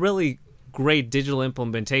just really great digital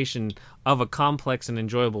implementation of a complex and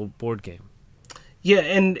enjoyable board game. Yeah,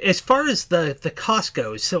 and as far as the cost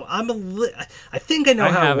goes, so I think I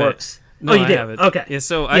know how it works. No, I have it. Okay. Yeah,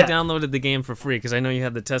 so I downloaded the game for free because I know you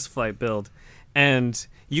have the test flight build. And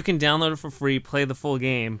you can download it for free, play the full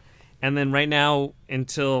game, and then right now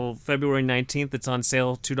until February 19th, it's on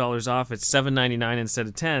sale, $2 off. It's $7.99 instead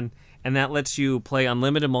of $10, and that lets you play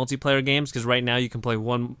unlimited multiplayer games because right now you can play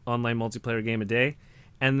one online multiplayer game a day.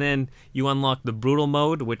 And then you unlock the brutal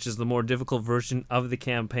mode, which is the more difficult version of the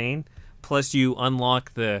campaign. Plus you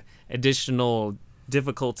unlock the additional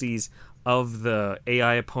difficulties of the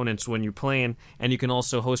AI opponents when you're playing, and you can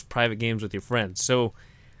also host private games with your friends. So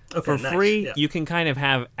for free, you can kind of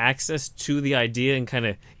have access to the idea and kind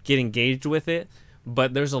of get engaged with it,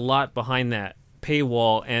 but there's a lot behind that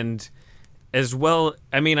paywall. And as well,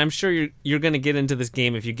 I mean, I'm sure you're going to get into this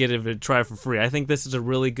game if you get it a try for free. I think this is a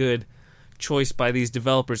really good choice by these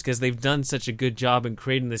developers because they've done such a good job in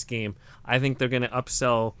creating this game. I think they're going to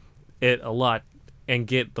upsell it a lot and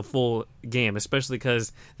get the full game, especially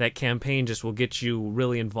because that campaign just will get you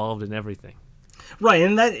really involved in everything. Right,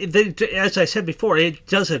 and that, as I said before, it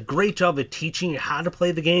does a great job of teaching you how to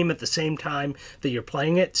play the game at the same time that you're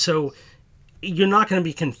playing it, so you're not going to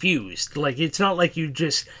be confused. Like, it's not like you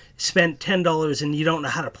just spent $10 and you don't know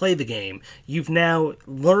how to play the game. You've now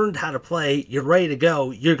learned how to play, you're ready to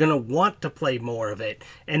go, you're going to want to play more of it,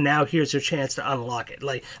 and now here's your chance to unlock it.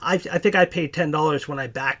 Like, I think I paid $10 when I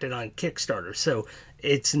backed it on Kickstarter, so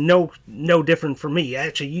it's no different for me.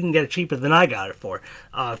 Actually, you can get it cheaper than I got it for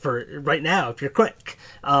right now if you're quick.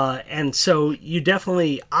 And so you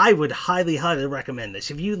definitely, I would highly, highly recommend this.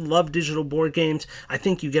 If you love digital board games, I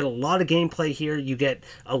think you get a lot of gameplay here. You get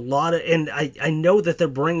a lot of, and I know that they're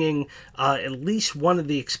bringing at least one of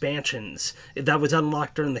the expansions that was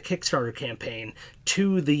unlocked during the Kickstarter campaign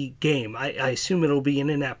to the game. I assume it'll be an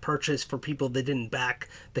in-app purchase for people that didn't back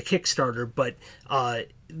the Kickstarter, but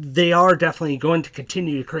they are definitely going to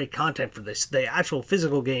continue to create content for this. The actual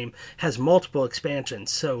physical game has multiple expansions,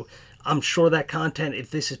 so I'm sure that content,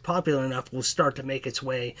 if this is popular enough, will start to make its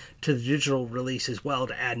way to the digital release as well,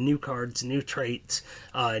 to add new cards, new traits,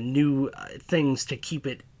 new things to keep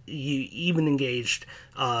it even engaged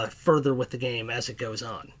further with the game as it goes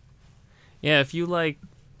on. Yeah, if you like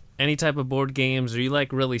any type of board games, or you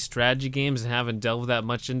like really strategy games and haven't delved that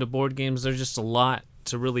much into board games, there's just a lot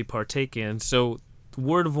to really partake in. So,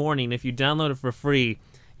 word of warning, if you download it for free,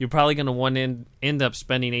 you're probably going to want to end up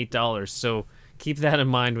spending $8. So keep that in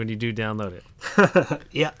mind when you do download it.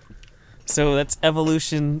 Yeah. So that's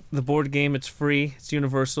Evolution, the board game. It's free. It's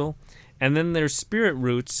universal. And then there's Spirit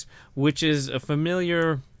Roots, which is a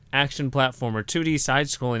familiar action platformer, 2D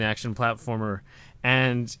side-scrolling action platformer.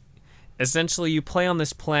 And essentially you play on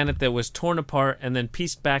this planet that was torn apart and then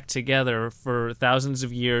pieced back together for thousands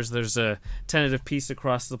of years. There's a tentative peace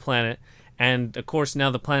across the planet. And, of course, now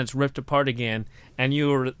the planet's ripped apart again, and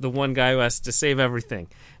you're the one guy who has to save everything.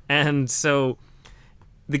 And so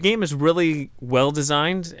the game is really well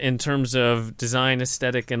designed in terms of design,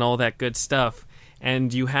 aesthetic, and all that good stuff.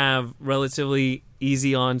 And you have relatively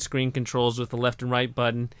easy on-screen controls with the left and right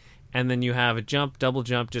button. And then you have a jump,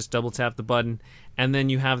 just double tap the button. And then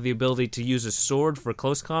you have the ability to use a sword for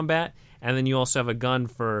close combat. And then you also have a gun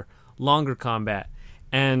for longer combat.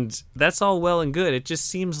 And that's all well and good. It just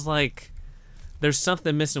seems like there's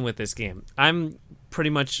something missing with this game. I'm pretty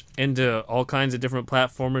much into all kinds of different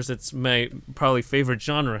platformers. It's my probably favorite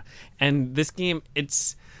genre. And this game,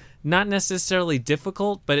 it's not necessarily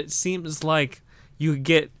difficult, but it seems like you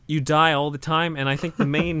die all the time. And I think the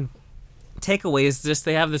main takeaway is just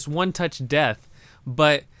they have this one-touch death,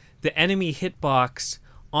 but the enemy hitbox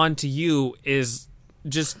onto you is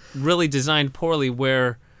just really designed poorly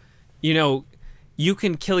where, you know, you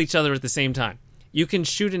can kill each other at the same time. You can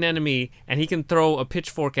shoot an enemy, and he can throw a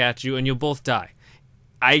pitchfork at you, and you'll both die.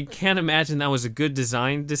 I can't imagine that was a good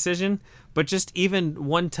design decision, but just even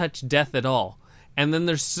one-touch death at all. And then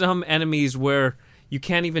there's some enemies where you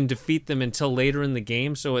can't even defeat them until later in the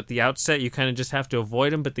game, so at the outset you kind of just have to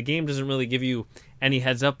avoid them, but the game doesn't really give you any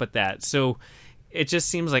heads up at that. So it just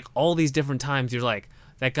seems like all these different times you're like,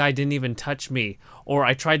 that guy didn't even touch me, or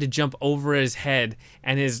I tried to jump over his head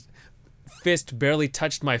and his fist barely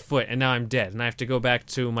touched my foot and now I'm dead and I have to go back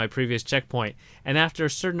to my previous checkpoint. And after a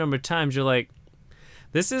certain number of times you're like,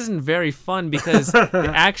 this isn't very fun because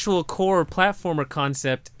the actual core platformer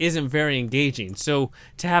concept isn't very engaging. So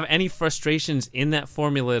to have any frustrations in that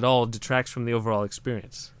formula at all detracts from the overall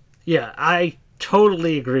experience. Yeah, I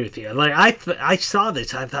totally agree with you. Like I saw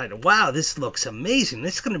this, I thought, wow, this looks amazing.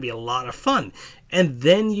 This is going to be a lot of fun. And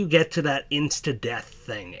then you get to that insta-death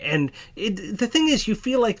thing. And the thing is, you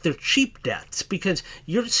feel like they're cheap deaths because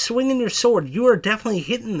you're swinging your sword. You are definitely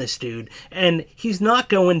hitting this dude, and he's not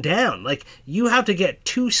going down. Like, you have to get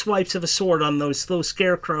 2 swipes of a sword on those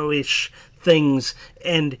scarecrow-ish things,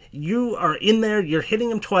 and you are in there, you're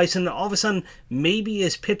hitting him twice, and all of a sudden, maybe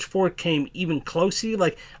his pitchfork came even close to you.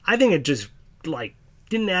 Like, I think it just, like,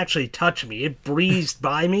 didn't actually touch me. It breezed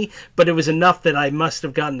by me, but it was enough that I must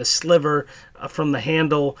have gotten a sliver from the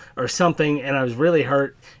handle or something, and I was really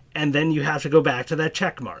hurt. And then you have to go back to that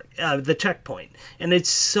the checkpoint. And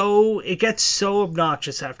it gets so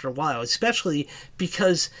obnoxious after a while, especially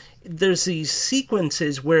because there's these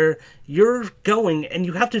sequences where you're going and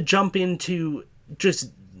you have to jump into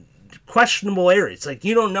just questionable areas. Like,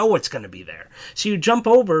 you don't know what's going to be there. So you jump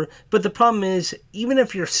over, but the problem is, even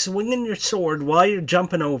if you're swinging your sword while you're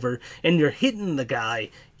jumping over and you're hitting the guy,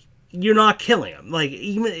 you're not killing him. Like,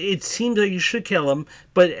 even it seems like you should kill him,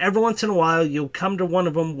 but every once in a while you'll come to one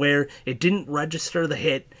of them where it didn't register the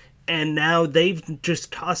hit, and now they've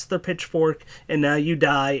just tossed their pitchfork, and now you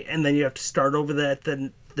die, and then you have to start over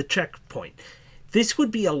the checkpoint. This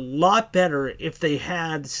would be a lot better if they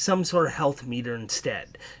had some sort of health meter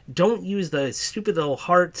instead. Don't use the stupid little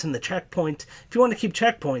hearts and the checkpoints. If you want to keep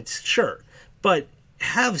checkpoints, sure. But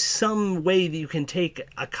have some way that you can take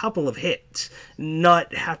a couple of hits,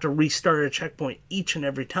 not have to restart a checkpoint each and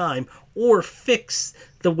every time, or fix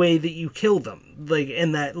the way that you kill them.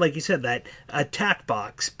 Like you said, that attack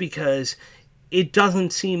box, because it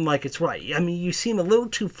doesn't seem like it's right. I mean, you seem a little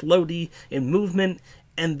too floaty in movement,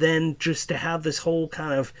 and then just to have this whole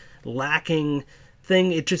kind of lacking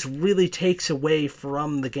thing, it just really takes away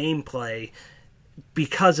from the gameplay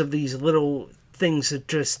because of these little things that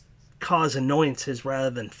just cause annoyances rather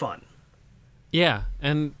than fun. Yeah,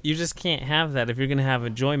 and you just can't have that if you're going to have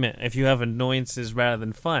enjoyment, if you have annoyances rather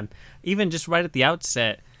than fun. Even just right at the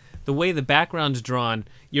outset, the way the background's drawn,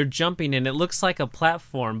 you're jumping and it looks like a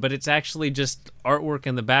platform, but it's actually just artwork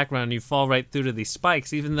in the background and you fall right through to these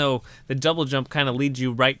spikes, even though the double jump kind of leads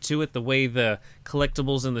you right to it the way the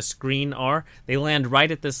collectibles in the screen are. They land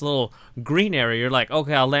right at this little green area. You're like,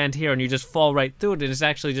 okay, I'll land here, and you just fall right through it, and it's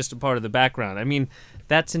actually just a part of the background. I mean,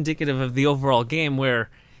 that's indicative of the overall game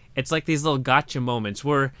where it's like these little gotcha moments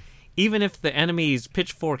where even if the enemy's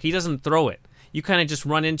pitchfork, he doesn't throw it. You kind of just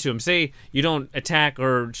run into him. Say you don't attack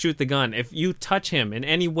or shoot the gun. If you touch him in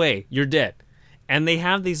any way, you're dead. And they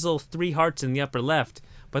have these little 3 hearts in the upper left,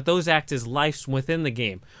 but those act as lives within the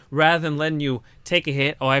game. Rather than letting you take a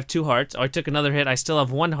hit, oh, I have 2 hearts, oh, I took another hit, I still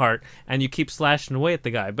have 1 heart, and you keep slashing away at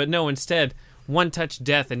the guy. But no, instead, one touch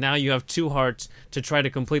death, and now you have 2 hearts to try to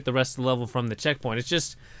complete the rest of the level from the checkpoint. It's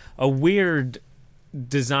just a weird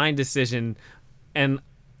design decision, and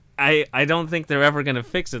I don't think they're ever going to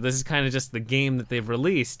fix it. This is kind of just the game that they've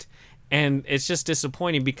released, and it's just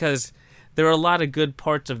disappointing because there are a lot of good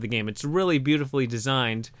parts of the game. It's really beautifully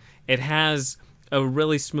designed. It has a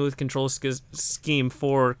really smooth control scheme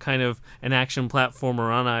for kind of an action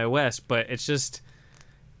platformer on iOS, but it's just,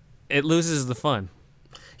 it loses the fun.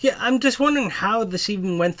 Yeah, I'm just wondering how this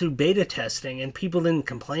even went through beta testing and people didn't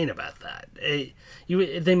complain about that.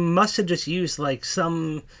 They must have just used like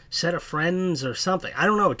some set of friends or something. I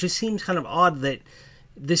don't know. It just seems kind of odd that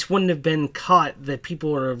this wouldn't have been caught, that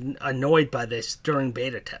people were annoyed by this during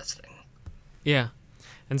beta testing. Yeah.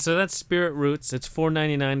 And so that's Spirit Roots. It's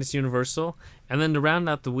 $4.99. It's Universal. And then to round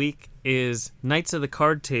out the week is Knights of the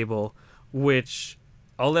Card Table, which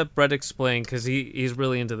I'll let Brett explain because he's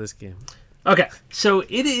really into this game. Okay, so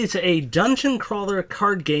it is a dungeon crawler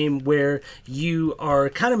card game where you are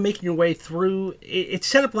kind of making your way through. It's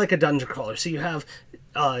set up like a dungeon crawler, so you have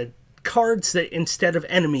cards that instead of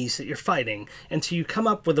enemies that you're fighting, and so you come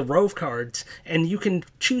up with a row of cards, and you can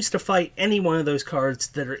choose to fight any one of those cards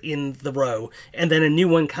that are in the row, and then a new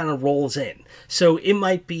one kind of rolls in. So it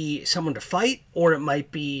might be someone to fight, or it might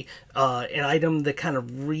be an item that kind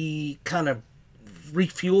of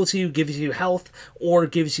refuels you, gives you health, or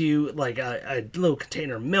gives you like a little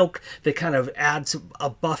container of milk that kind of adds a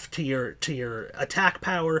buff to your attack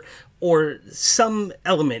power, or some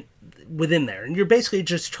element within there. And you're basically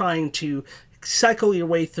just trying to cycle your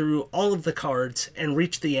way through all of the cards and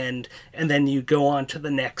reach the end, and then you go on to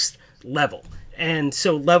the next level. And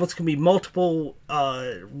so levels can be multiple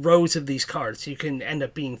rows of these cards. You can end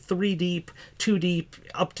up being 3 deep, 2 deep,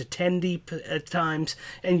 up to 10 deep at times,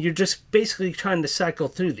 and you're just basically trying to cycle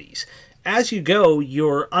through these. As you go,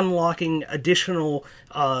 you're unlocking additional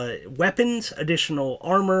weapons, additional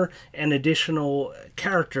armor, and additional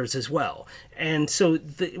characters as well. And so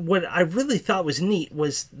what I really thought was neat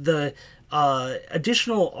was the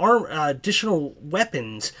additional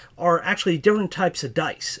weapons are actually different types of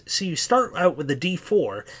dice. So you start out with a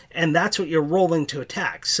D4, and that's what you're rolling to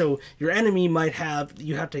attack. So your enemy might have,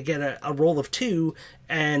 you have to get a roll of 2,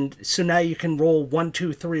 and so now you can roll 1,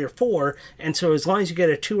 2, 3, or 4, and so as long as you get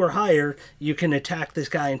a 2 or higher, you can attack this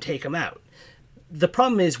guy and take him out. The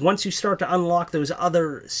problem is, once you start to unlock those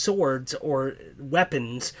other swords or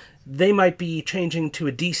weapons, they might be changing to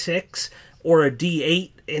a D6 or a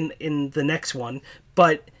D8 in the next one,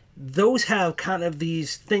 but those have kind of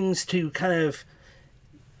these things to kind of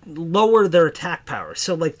lower their attack power.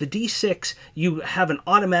 So like the D6, you have an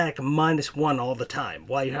automatic -1 all the time,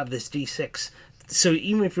 while you have this D6. So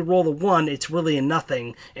even if you roll a 1, it's really a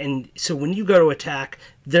nothing, and so when you go to attack,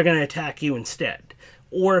 they're going to attack you instead.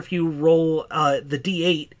 Or if you roll the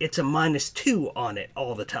D8, it's a -2 on it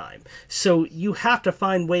all the time. So you have to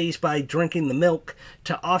find ways by drinking the milk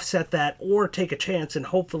to offset that, or take a chance and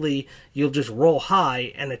hopefully you'll just roll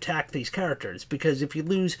high and attack these characters. Because if you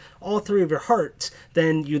lose all 3 of your hearts,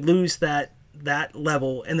 then you lose that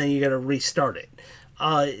level and then you got to restart it.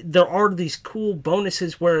 There are these cool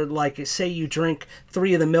bonuses where, like, say you drink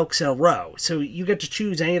 3 of the milks in a row. So you get to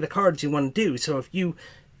choose any of the cards you want to do. So if you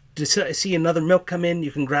see another milk come in,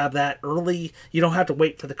 you can grab that early. You don't have to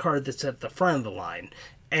wait for the card that's at the front of the line.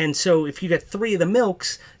 And so if you get 3 of the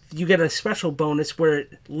milks, you get a special bonus where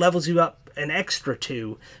it levels you up an extra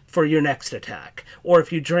 2 for your next attack. Or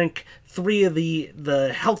if you drink 3 of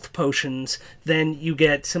the health potions, then you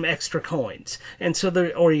get some extra coins. And so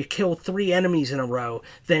or you kill 3 enemies in a row,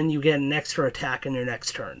 then you get an extra attack in your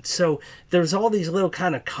next turn. So there's all these little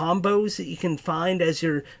kind of combos that you can find as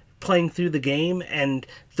you're playing through the game, and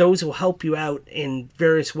those will help you out in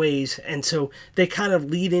various ways. And so they kind of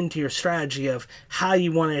lead into your strategy of how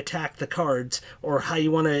you want to attack the cards, or how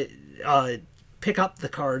you want to pick up the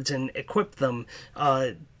cards and equip them,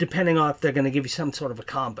 depending on if they're going to give you some sort of a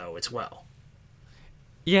combo as well.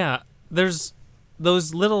 Yeah, there's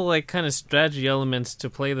those little like kind of strategy elements to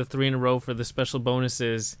play the 3 in a row for the special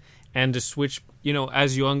bonuses, and to switch,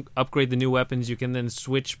 as you upgrade the new weapons, you can then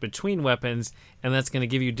switch between weapons, and that's going to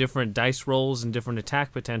give you different dice rolls and different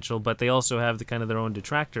attack potential, but they also have the kind of their own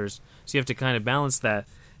detractors, so you have to kind of balance that.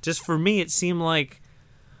 Just for me, it seemed like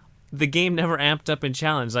the game never amped up in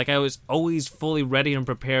challenge. Like, I was always fully ready and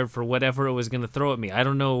prepared for whatever it was going to throw at me. I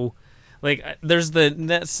don't know. Like, there's the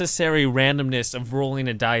necessary randomness of rolling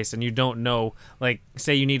a dice, and you don't know, like,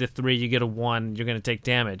 say you need a 3, you get a 1, you're going to take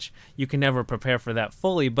damage. You can never prepare for that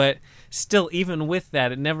fully, but still, even with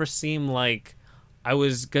that, it never seemed like I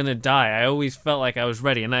was going to die. I always felt like I was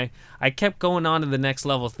ready, and I kept going on to the next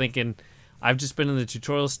level thinking, I've just been in the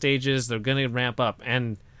tutorial stages, they're going to ramp up,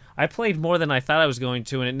 and I played more than I thought I was going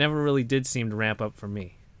to, and it never really did seem to ramp up for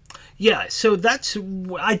me. Yeah, so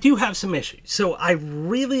I do have some issues. So I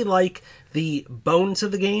really like the bones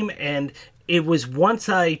of the game, and it was once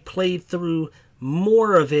I played through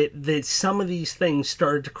more of it that some of these things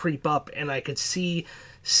started to creep up, and I could see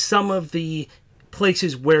some of the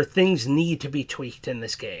places where things need to be tweaked in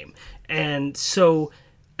this game. And so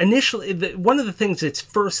initially, one of the things that's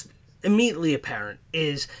first immediately apparent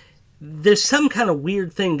is there's some kind of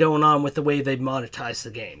weird thing going on with the way they monetize the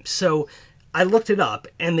game. So I looked it up,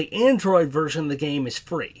 and the Android version of the game is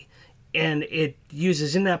free, and it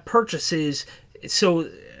uses in-app purchases. So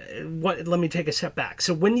let me take a step back.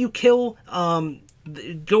 So when you kill,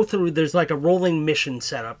 go through, there's like a rolling mission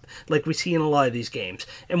setup like we see in a lot of these games,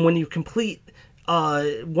 and when you complete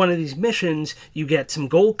one of these missions, you get some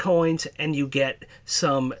gold coins, and you get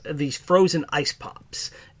some of these frozen ice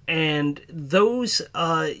pops, and those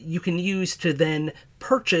you can use to then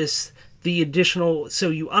purchase the additional, so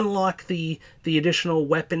you unlock the additional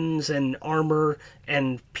weapons and armor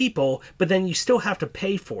and people, but then you still have to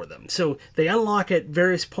pay for them. So they unlock at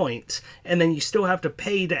various points, and then you still have to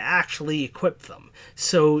pay to actually equip them.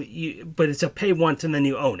 But it's a pay once and then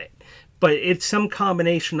you own it. But it's some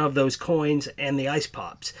combination of those coins and the ice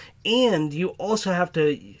pops. And you also have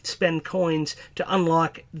to spend coins to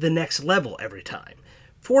unlock the next level every time.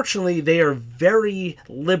 Fortunately, they are very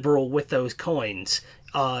liberal with those coins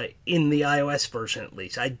in the iOS version, at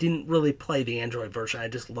least. I didn't really play the Android version. I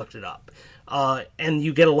just looked it up. And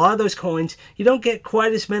you get a lot of those coins. You don't get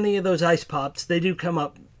quite as many of those ice pops. They do come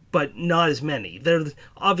up, but not as many. They're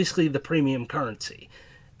obviously the premium currency.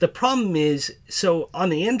 The problem is, so on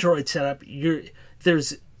the Android setup,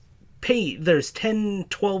 there's $10, $12,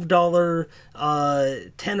 $10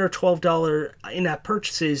 or $12 in-app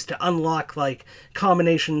purchases to unlock like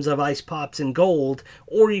combinations of ice pops and gold,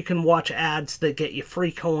 or you can watch ads that get you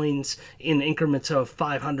free coins in increments of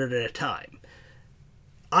 500 at a time.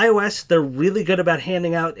 iOS, they're really good about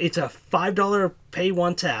handing out, it's a $5 pay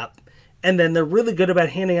once app, and then they're really good about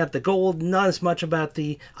handing out the gold, not as much about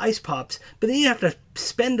the ice pops, but then you have to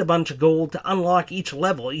spend a bunch of gold to unlock each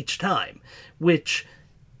level each time, which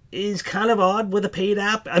is kind of odd with a paid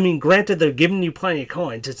app. I mean, granted, they're giving you plenty of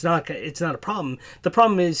coins. It's not a problem. The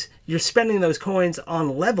problem is you're spending those coins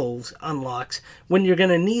on levels unlocks when you're going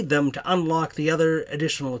to need them to unlock the other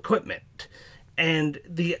additional equipment. And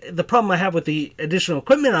the problem I have with the additional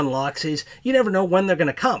equipment unlocks is you never know when they're going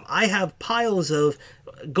to come. I have piles of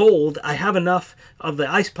gold. I have enough of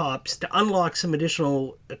the ice pops to unlock some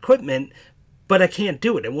additional equipment, but I can't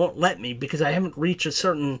do it. It won't let me because I haven't reached a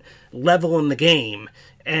certain level in the game.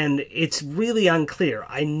 And it's really unclear.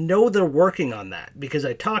 I know they're working on that because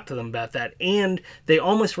I talked to them about that. And they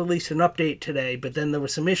almost released an update today, but then there were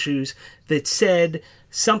some issues that said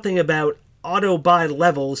something about auto-buy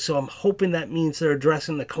levels. So I'm hoping that means they're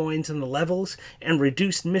addressing the coins and the levels, and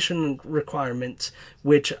reduced mission requirements,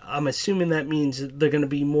 which I'm assuming that means they're going to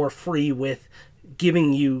be more free with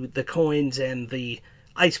giving you the coins and the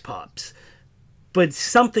ice pops. But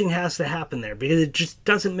something has to happen there because it just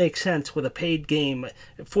doesn't make sense with a paid game.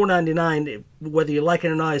 $4.99, whether you like it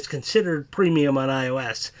or not, is considered premium on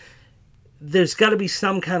iOS. There's got to be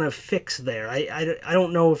some kind of fix there. I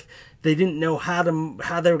don't know if they didn't know how they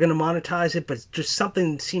were going to monetize it, but just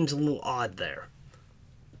something seems a little odd there.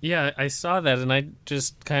 Yeah, I saw that and I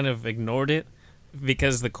just kind of ignored it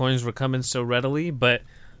because the coins were coming so readily, but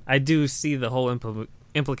I do see the whole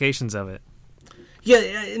implications of it.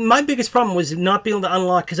 Yeah, my biggest problem was not being able to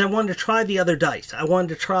unlock, because I wanted to try the other dice. I wanted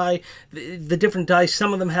to try the different dice.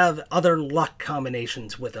 Some of them have other luck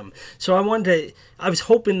combinations with them. So I was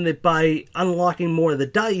hoping that by unlocking more of the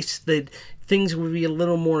dice, that things would be a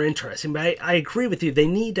little more interesting. But I agree with you. They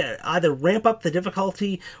need to either ramp up the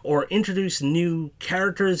difficulty or introduce new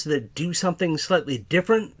characters that do something slightly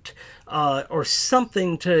different, or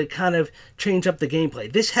something to kind of change up the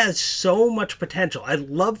gameplay. This has so much potential. I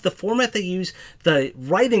love the format they use. The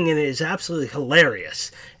writing in it is absolutely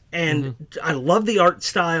hilarious. And I love the art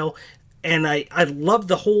style. And I love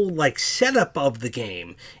the whole like setup of the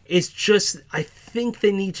game. It's just, I think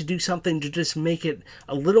they need to do something to just make it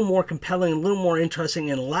a little more compelling, a little more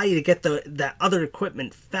interesting, and allow you to get that other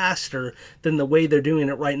equipment faster than the way they're doing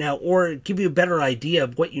it right now, or give you a better idea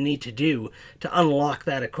of what you need to do to unlock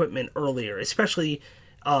that equipment earlier, especially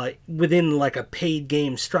within like a paid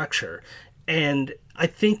game structure. And I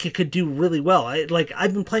think it could do really well.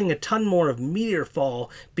 I've been playing a ton more of Meteorfall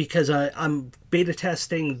because I'm beta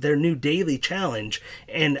testing their new daily challenge,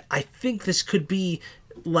 and I think this could be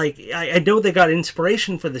like, I know they got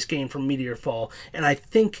inspiration for this game from Meteorfall, and I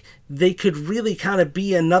think they could really kind of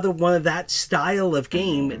be another one of that style of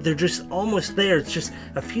game. They're just almost there. It's just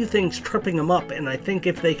a few things tripping them up, and I think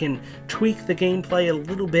if they can tweak the gameplay a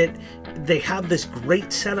little bit, they have this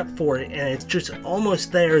great setup for it, and it's just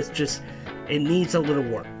almost there. It's just, it needs a little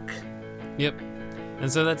work. Yep.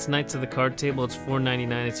 And so that's Knights of the Card Table. It's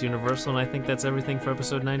 $4.99. It's universal, and I think that's everything for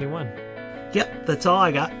episode 91. Yep, that's all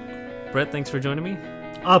I got. Brett, thanks for joining me.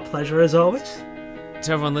 A pleasure as always.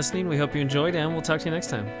 To everyone listening, we hope you enjoyed, and we'll talk to you next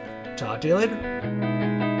time. Talk to you later.